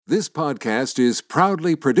This podcast is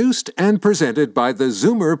proudly produced and presented by the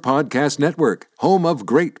Zoomer Podcast Network, home of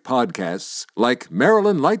great podcasts like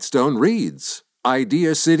Marilyn Lightstone Reads,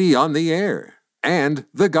 Idea City on the Air, and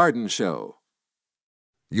The Garden Show.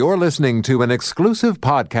 You're listening to an exclusive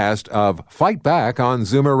podcast of Fight Back on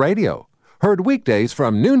Zoomer Radio, heard weekdays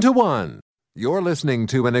from noon to 1. You're listening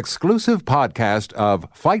to an exclusive podcast of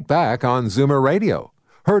Fight Back on Zoomer Radio,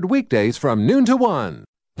 heard weekdays from noon to 1.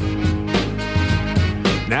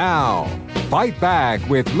 Now, Fight Back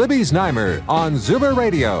with Libby Znaimer on Zoomer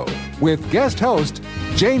Radio with guest host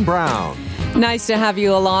Jane Brown. Nice to have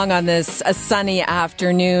you along on this sunny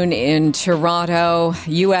afternoon in Toronto.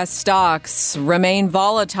 U.S. stocks remain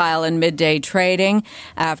volatile in midday trading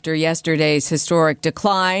after yesterday's historic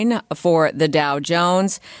decline for the Dow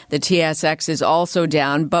Jones. The TSX is also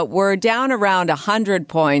down, but we're down around 100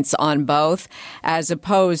 points on both as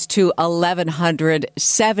opposed to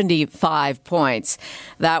 1,175 points.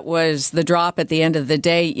 That was the drop at the end of the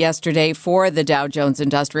day yesterday for the Dow Jones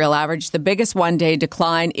Industrial Average, the biggest one-day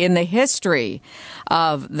decline in the history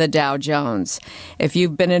of the Dow Jones. If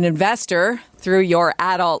you've been an investor through your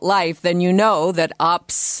adult life, then you know that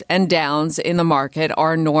ups and downs in the market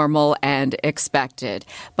are normal and expected.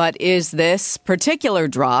 But is this particular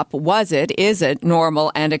drop, is it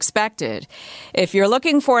normal and expected? If you're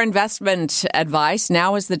looking for investment advice,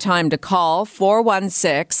 now is the time to call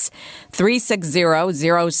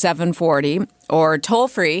 416-360-0740 or toll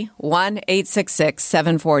free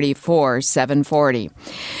 1-866-740-4740.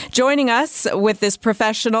 Joining us with this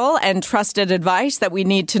professional and trusted advice that we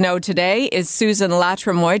need to know today is Susan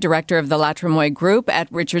Latremoy, Director of the Latremoy Group at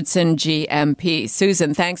Richardson GMP.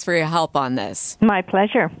 Susan, thanks for your help on this. My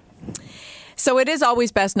pleasure. So it is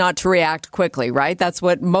always best not to react quickly, right? That's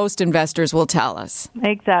what most investors will tell us.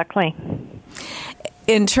 Exactly.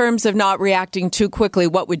 In terms of not reacting too quickly,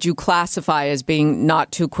 what would you classify as being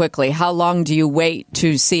not too quickly? How long do you wait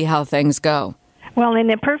to see how things go? Well, in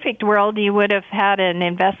a perfect world, you would have had an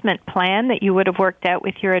investment plan that you would have worked out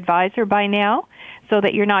with your advisor by now, so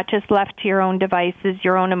that you're not just left to your own devices,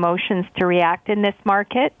 your own emotions to react in this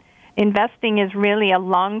market. Investing is really a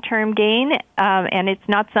long-term gain, and it's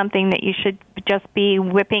not something that you should just be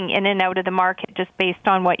whipping in and out of the market just based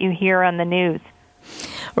on what you hear on the news.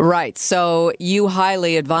 Right. So you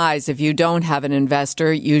highly advise if you don't have an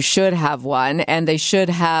investor, you should have one, and they should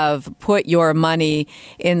have put your money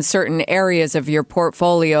in certain areas of your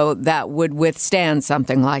portfolio that would withstand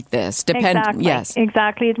something like this. Exactly. Yes.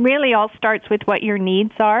 Exactly. It really all starts with what your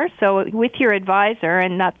needs are. So with your advisor,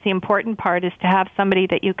 and that's the important part, is to have somebody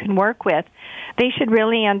that you can work with. They should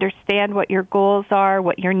really understand what your goals are,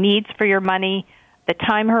 what your needs for your money, the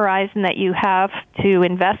time horizon that you have to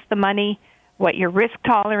invest the money, what your risk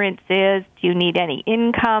tolerance is, do you need any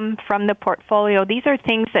income from the portfolio? These are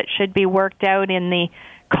things that should be worked out in the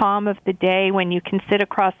calm of the day when you can sit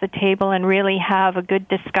across the table and really have a good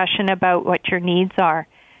discussion about what your needs are.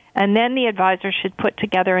 And then the advisor should put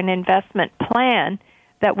together an investment plan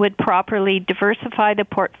that would properly diversify the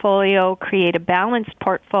portfolio, create a balanced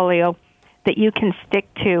portfolio that you can stick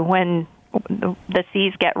to when the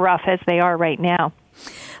seas get rough as they are right now.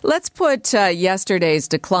 Let's put yesterday's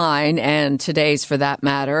decline, and today's for that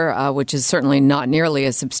matter, which is certainly not nearly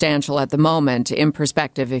as substantial at the moment, in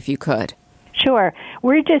perspective, if you could. Sure.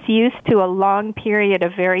 We're just used to a long period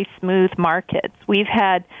of very smooth markets. We've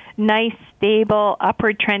had nice, stable,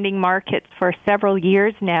 upward trending markets for several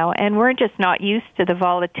years now, and we're just not used to the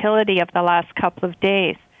volatility of the last couple of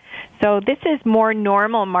days. So this is more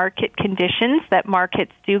normal market conditions, that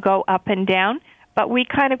markets do go up and down. But we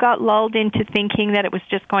kind of got lulled into thinking that it was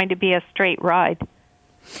just going to be a straight ride.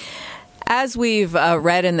 As we've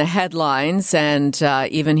read in the headlines and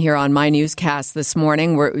even here on my newscast this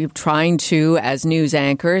morning, we're trying to, as news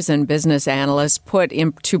anchors and business analysts, put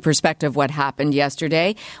into perspective what happened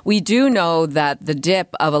yesterday. We do know that the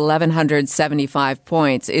dip of 1,175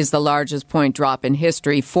 points is the largest point drop in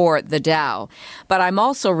history for the Dow. But I'm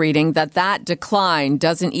also reading that that decline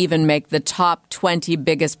doesn't even make the top 20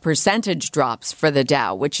 biggest percentage drops for the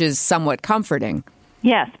Dow, which is somewhat comforting.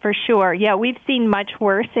 Yes, for sure. Yeah, we've seen much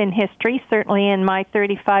worse in history. Certainly in my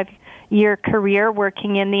 35-year career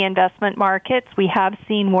working in the investment markets, we have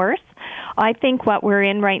seen worse. I think what we're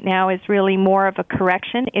in right now is really more of a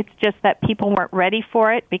correction. It's just that people weren't ready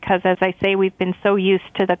for it because, as I say, we've been so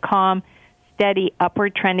used to the calm, steady,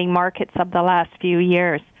 upward trending markets of the last few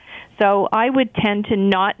years. So I would tend to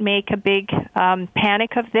not make a big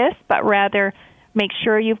panic of this, but rather make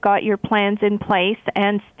sure you've got your plans in place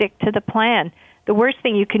and stick to the plan. The worst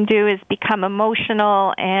thing you can do is become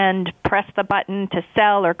emotional and press the button to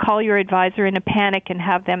sell or call your advisor in a panic and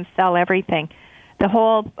have them sell everything. The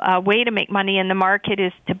whole way to make money in the market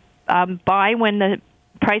is to buy when the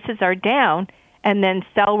prices are down and then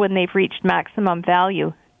sell when they've reached maximum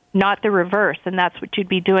value, not the reverse. And that's what you'd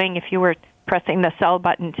be doing if you were pressing the sell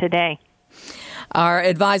button today. Our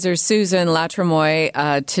advisor, Susan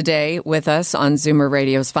Latremoy, today with us on Zoomer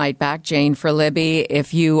Radio's Fight Back. Jane for Libby.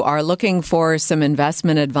 If you are looking for some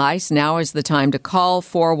investment advice, now is the time to call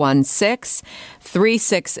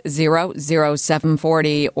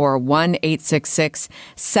 416-360-0740 or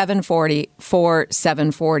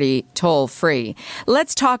 1-866-740-4740, toll free.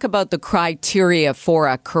 Let's talk about the criteria for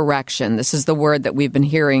a correction. This is the word that we've been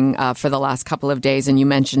hearing for the last couple of days, and you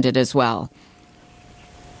mentioned it as well.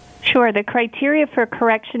 Sure. The criteria for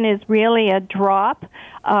correction is really a drop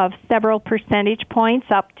of several percentage points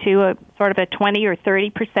up to a sort of a 20 or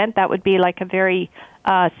 30%. That would be like a very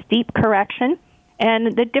steep correction.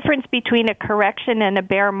 And the difference between a correction and a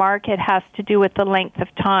bear market has to do with the length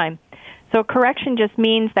of time. So correction just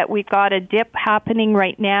means that we've got a dip happening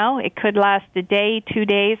right now. It could last a day, 2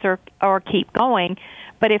 days, or keep going.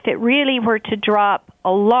 But if it really were to drop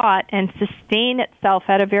a lot and sustain itself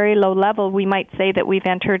at a very low level, we might say that we've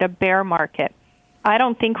entered a bear market. I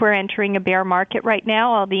don't think we're entering a bear market right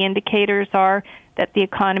now. All the indicators are that the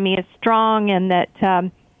economy is strong and that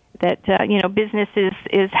business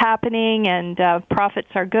is happening and profits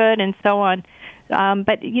are good and so on.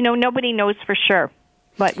 But nobody knows for sure.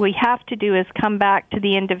 What we have to do is come back to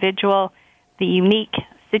the individual, the unique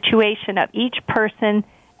situation of each person,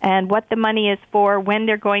 and what the money is for, when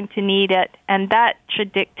they're going to need it, and that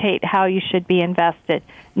should dictate how you should be invested,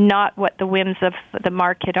 not what the whims of the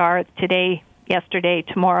market are today, yesterday,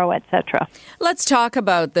 tomorrow, etc. Let's talk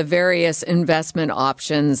about the various investment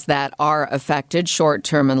options that are affected,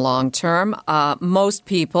 short-term and long-term. Most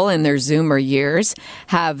people in their Zoomer years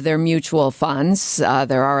have their mutual funds,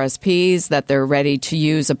 their RSPs that they're ready to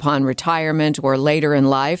use upon retirement or later in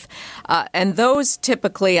life. And those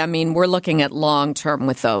typically, we're looking at long-term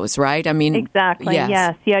with those, right? Exactly,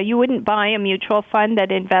 yes. Yeah, you wouldn't buy a mutual fund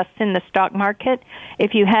that invests in the stock market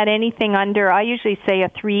if you had anything under, I usually say, a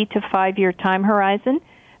 3 to 5 year time horizon.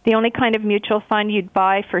 The only kind of mutual fund you'd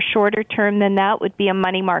buy for shorter term than that would be a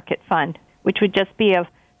money market fund, which would just be a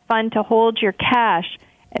fund to hold your cash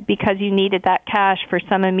because you needed that cash for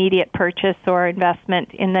some immediate purchase or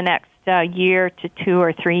investment in the next year to 2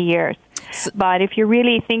 or 3 years. But if you're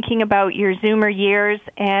really thinking about your Zoomer years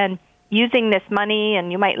and using this money,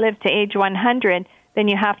 and you might live to age 100, then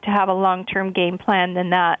you have to have a long-term game plan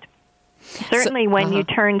than that. Certainly when you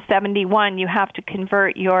turn 71, you have to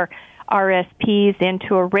convert your RSPs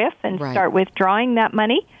into a RIF and start withdrawing that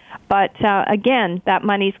money. But again, that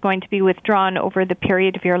money is going to be withdrawn over the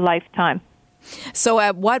period of your lifetime. So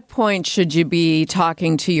at what point should you be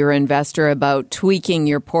talking to your investor about tweaking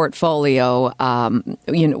your portfolio,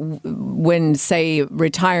 when, say,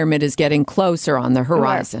 retirement is getting closer on the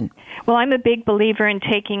horizon? Sure. Well, I'm a big believer in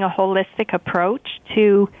taking a holistic approach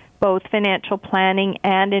to both financial planning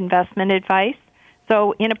and investment advice.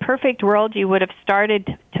 So in a perfect world, you would have started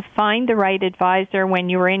to find the right advisor when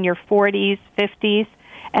you were in your 40s, 50s,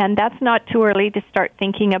 and that's not too early to start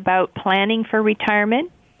thinking about planning for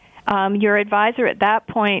retirement. Your advisor at that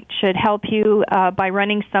point should help you by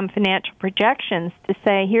running some financial projections to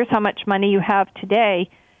say, here's how much money you have today,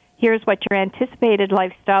 here's what your anticipated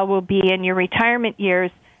lifestyle will be in your retirement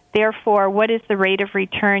years, therefore, what is the rate of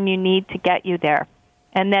return you need to get you there?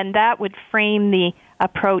 And then that would frame the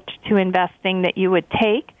approach to investing that you would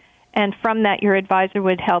take, and from that your advisor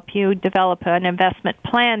would help you develop an investment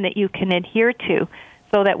plan that you can adhere to,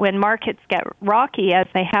 so that when markets get rocky, as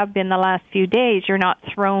they have been the last few days, you're not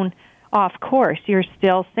thrown off course. You're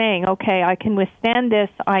still saying, okay, I can withstand this.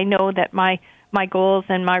 I know that my goals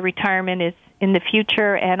and my retirement is in the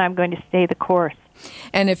future, and I'm going to stay the course.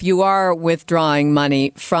 And if you are withdrawing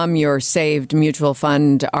money from your saved mutual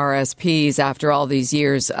fund RSPs after all these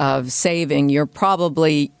years of saving, you're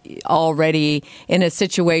probably already in a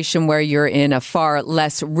situation where you're in a far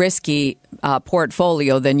less risky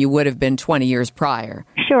portfolio than you would have been 20 years prior.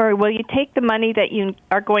 Sure. Well, you take the money that you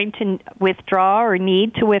are going to withdraw or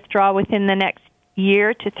need to withdraw within the next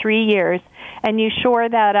year to 3 years, and you shore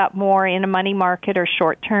that up more in a money market or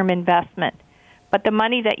short-term investment. But the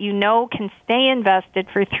money that you know can stay invested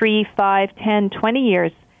for 3, 5, 10, 20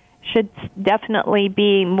 years should definitely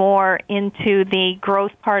be more into the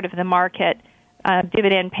growth part of the market,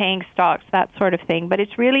 dividend-paying stocks, that sort of thing. But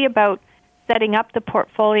it's really about setting up the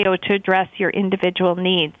portfolio to address your individual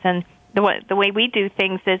needs. And the way we do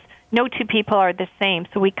things is no two people are the same,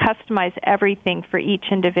 so we customize everything for each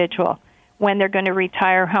individual, when they're going to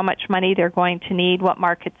retire, how much money they're going to need, what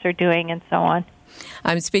markets are doing, and so on.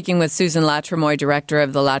 I'm speaking with Susan Latremoy, director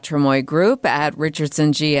of the Latremoy Group at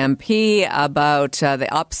Richardson GMP, about the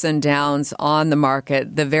ups and downs on the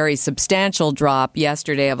market. The very substantial drop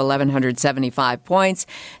yesterday of 1,175 points,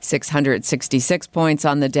 666 points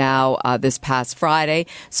on the Dow this past Friday.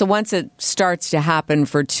 So once it starts to happen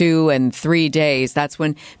for 2 and 3 days, that's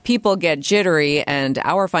when people get jittery. And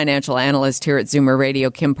our financial analyst here at Zoomer Radio,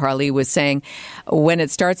 Kim Parley, was saying when it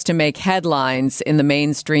starts to make headlines in the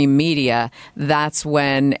mainstream media, that's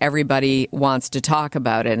when everybody wants to talk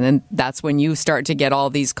about it. And that's when you start to get all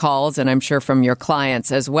these calls, and I'm sure from your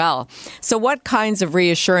clients as well. So what kinds of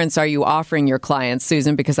reassurance are you offering your clients,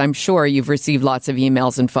 Susan? Because I'm sure you've received lots of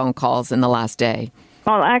emails and phone calls in the last day.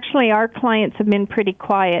 Well, actually, our clients have been pretty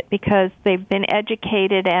quiet because they've been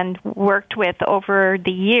educated and worked with over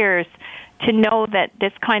the years to know that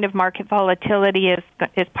this kind of market volatility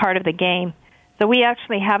is part of the game. So we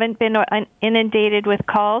actually haven't been inundated with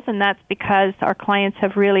calls, and that's because our clients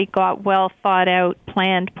have really got well thought out,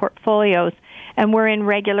 planned portfolios, and we're in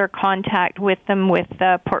regular contact with them with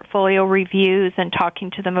portfolio reviews and talking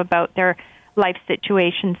to them about their life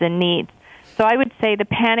situations and needs. So I would say the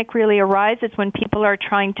panic really arises when people are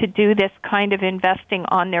trying to do this kind of investing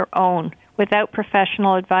on their own without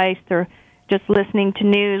professional advice. They're just listening to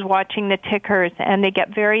news, watching the tickers, and they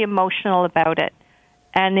get very emotional about it.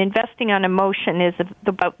 And investing on emotion is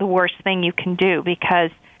about the worst thing you can do because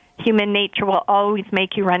human nature will always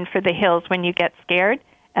make you run for the hills when you get scared,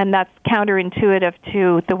 and that's counterintuitive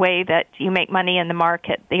to the way that you make money in the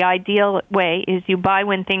market. The ideal way is you buy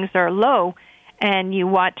when things are low, and you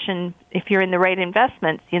watch, and if you're in the right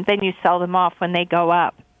investments, then you sell them off when they go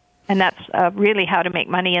up. And that's really how to make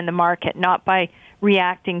money in the market, not by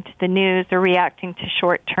reacting to the news or reacting to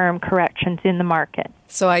short-term corrections in the market.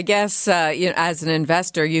 So I guess as an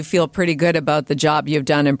investor, you feel pretty good about the job you've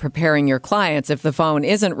done in preparing your clients if the phone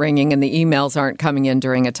isn't ringing and the emails aren't coming in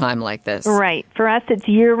during a time like this. Right. For us, it's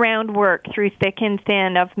year-round work through thick and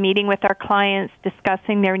thin of meeting with our clients,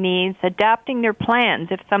 discussing their needs, adapting their plans.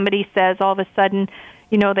 If somebody says all of a sudden,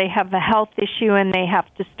 they have a health issue and they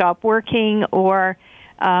have to stop working, or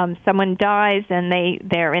someone dies and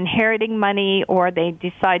they're inheriting money, or they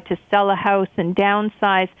decide to sell a house and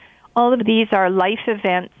downsize. All of these are life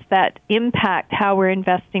events that impact how we're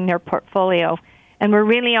investing their portfolio. And we're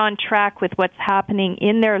really on track with what's happening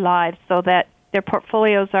in their lives so that their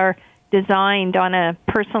portfolios are designed on a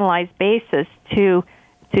personalized basis to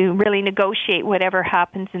really negotiate whatever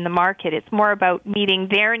happens in the market. It's more about meeting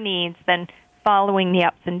their needs than following the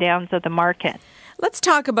ups and downs of the market. Let's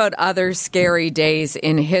talk about other scary days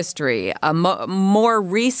in history. More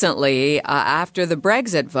recently, after the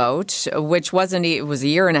Brexit vote, which it was a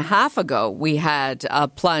year and a half ago, we had a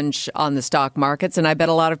plunge on the stock markets, and I bet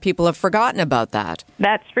a lot of people have forgotten about that.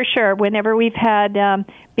 That's for sure. Whenever we've had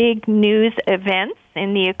big news events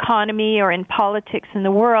in the economy or in politics in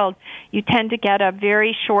the world, you tend to get a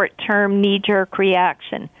very short-term knee-jerk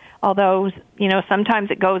reaction. Although,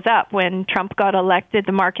 sometimes it goes up. When Trump got elected,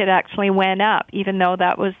 the market actually went up, even though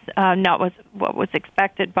that was not what was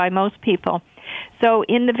expected by most people. So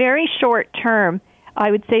in the very short term,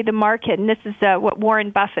 I would say the market, and this is what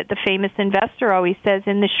Warren Buffett, the famous investor, always says,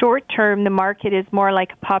 in the short term, the market is more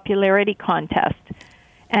like a popularity contest.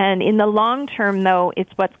 And in the long term, though,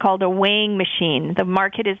 it's what's called a weighing machine. The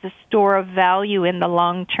market is a store of value in the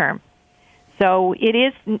long term. So it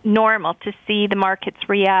is normal to see the markets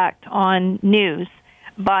react on news,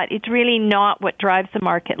 but it's really not what drives the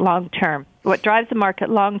market long term. What drives the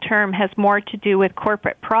market long term has more to do with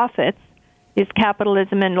corporate profits. Is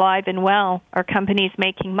capitalism alive and well? Are companies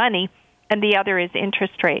making money? And the other is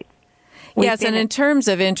interest rates. Yes, and in terms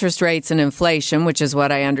of interest rates and inflation, which is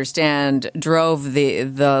what I understand drove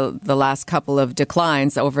the last couple of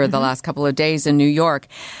declines over the last couple of days in New York,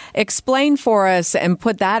 explain for us and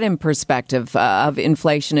put that in perspective of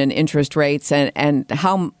inflation and interest rates and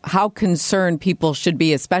how concerned people should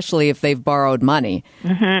be, especially if they've borrowed money.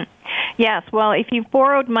 Mm-hmm. Yes, well, if you've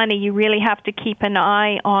borrowed money, you really have to keep an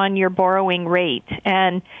eye on your borrowing rate,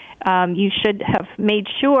 and you should have made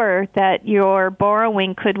sure that your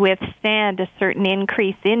borrowing could withstand a certain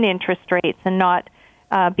increase in interest rates and not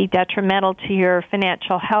be detrimental to your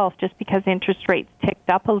financial health just because interest rates ticked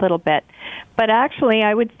up a little bit. But actually,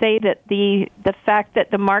 I would say that the fact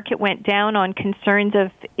that the market went down on concerns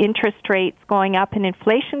of interest rates going up and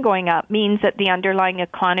inflation going up means that the underlying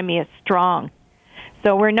economy is strong.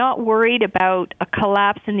 So we're not worried about a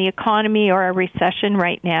collapse in the economy or a recession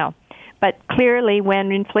right now. But clearly,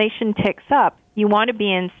 when inflation ticks up, you want to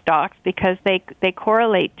be in stocks because they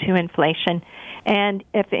correlate to inflation. And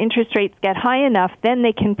if interest rates get high enough, then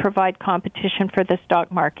they can provide competition for the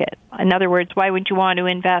stock market. In other words, why would you want to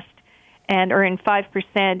invest and earn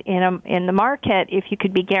 5% in the market if you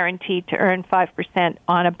could be guaranteed to earn 5%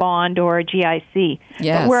 on a bond or a GIC.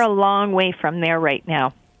 Yes. But we're a long way from there right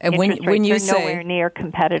now. And when you say nowhere near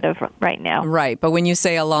competitive right now. Right, but when you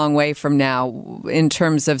say a long way from now, in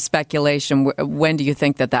terms of speculation, when do you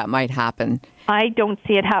think that might happen? I don't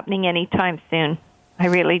see it happening anytime soon. I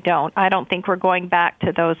really don't. I don't think we're going back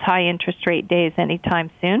to those high interest rate days anytime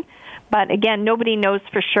soon. But again, nobody knows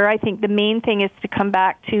for sure. I think the main thing is to come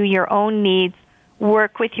back to your own needs,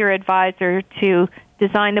 work with your advisor to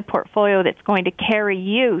design the portfolio that's going to carry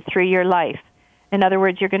you through your life. In other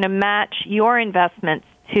words, you're going to match your investments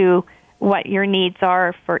to what your needs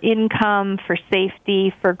are for income, for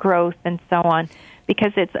safety, for growth, and so on.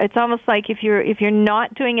 Because it's almost like if you're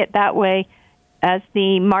not doing it that way, as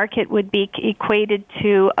the market would be equated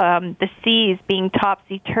to the seas being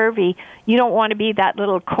topsy-turvy, you don't want to be that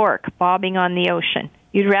little cork bobbing on the ocean.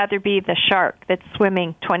 You'd rather be the shark that's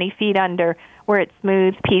swimming 20 feet under, where it's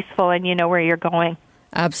smooth, peaceful, and you know where you're going.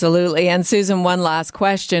 Absolutely. And Susan, one last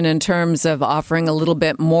question in terms of offering a little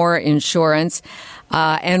bit more insurance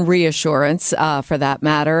and reassurance, for that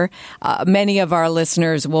matter. Many of our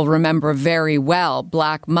listeners will remember very well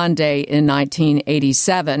Black Monday in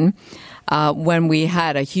 1987. When we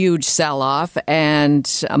had a huge sell-off,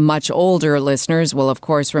 and much older listeners will, of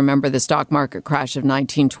course, remember the stock market crash of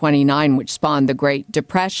 1929, which spawned the Great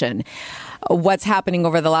Depression. What's happening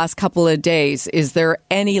over the last couple of days? Is there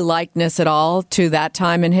any likeness at all to that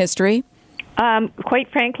time in history? Quite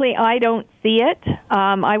frankly, I don't see it.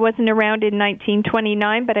 I wasn't around in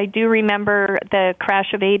 1929, but I do remember the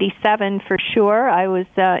crash of 87 for sure. I was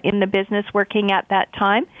in the business working at that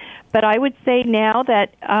time. But I would say now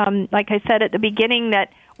that, like I said at the beginning, that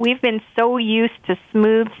we've been so used to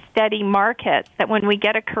smooth, steady markets that when we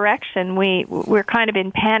get a correction, we're kind of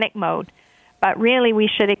in panic mode. But really, we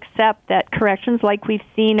should accept that corrections like we've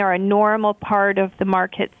seen are a normal part of the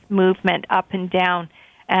market's movement up and down.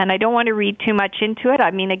 And I don't want to read too much into it.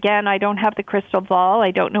 I mean, again, I don't have the crystal ball.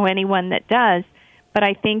 I don't know anyone that does. But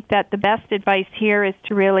I think that the best advice here is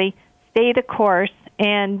to really stay the course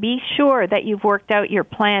and be sure that you've worked out your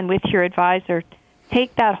plan with your advisor.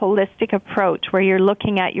 Take that holistic approach where you're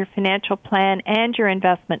looking at your financial plan and your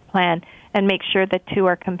investment plan and make sure the two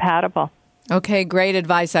are compatible. Okay, great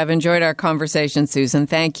advice. I've enjoyed our conversation, Susan.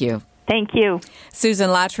 Thank you. Thank you. Susan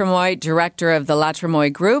Latremoy, Director of the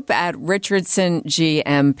Latremoy Group at Richardson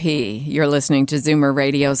GMP. You're listening to Zoomer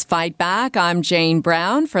Radio's Fight Back. I'm Jane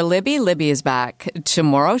Brown for Libby. Libby is back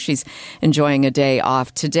tomorrow. She's enjoying a day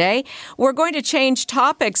off today. We're going to change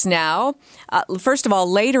topics now. First of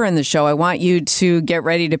all, later in the show, I want you to get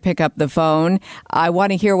ready to pick up the phone. I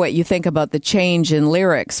want to hear what you think about the change in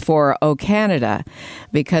lyrics for O Canada,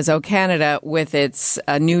 because O Canada, with its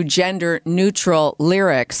new gender-neutral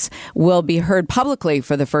lyrics, will be heard publicly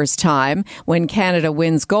for the first time when Canada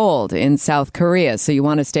wins gold in South Korea. So you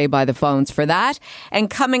want to stay by the phones for that. And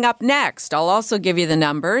coming up next, I'll also give you the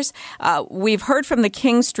numbers. We've heard from the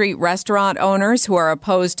King Street restaurant owners who are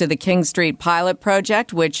opposed to the King Street pilot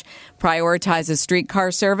project, which prioritizes streetcar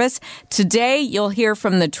service. Today, you'll hear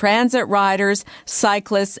from the transit riders,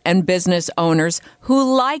 cyclists, and business owners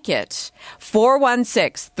who like it.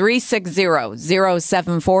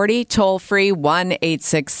 416-360-0740, toll free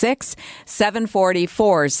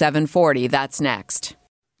 1-866-740-4740. That's next.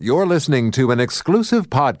 You're listening to an exclusive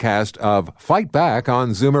podcast of Fight Back on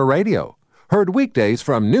Zoomer Radio. Heard weekdays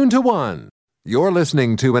from noon to 1. You're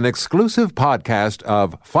listening to an exclusive podcast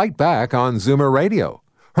of Fight Back on Zoomer Radio.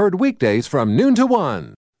 Heard weekdays from noon to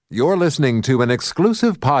 1. You're listening to an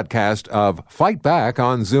exclusive podcast of Fight Back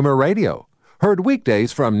on Zoomer Radio. Heard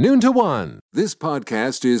weekdays from noon to 1. This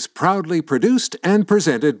podcast is proudly produced and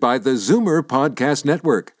presented by the Zoomer Podcast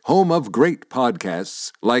Network, home of great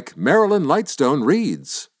podcasts like Marilyn Lightstone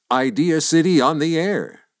Reads, Idea City on the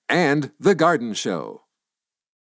Air, and The Garden Show.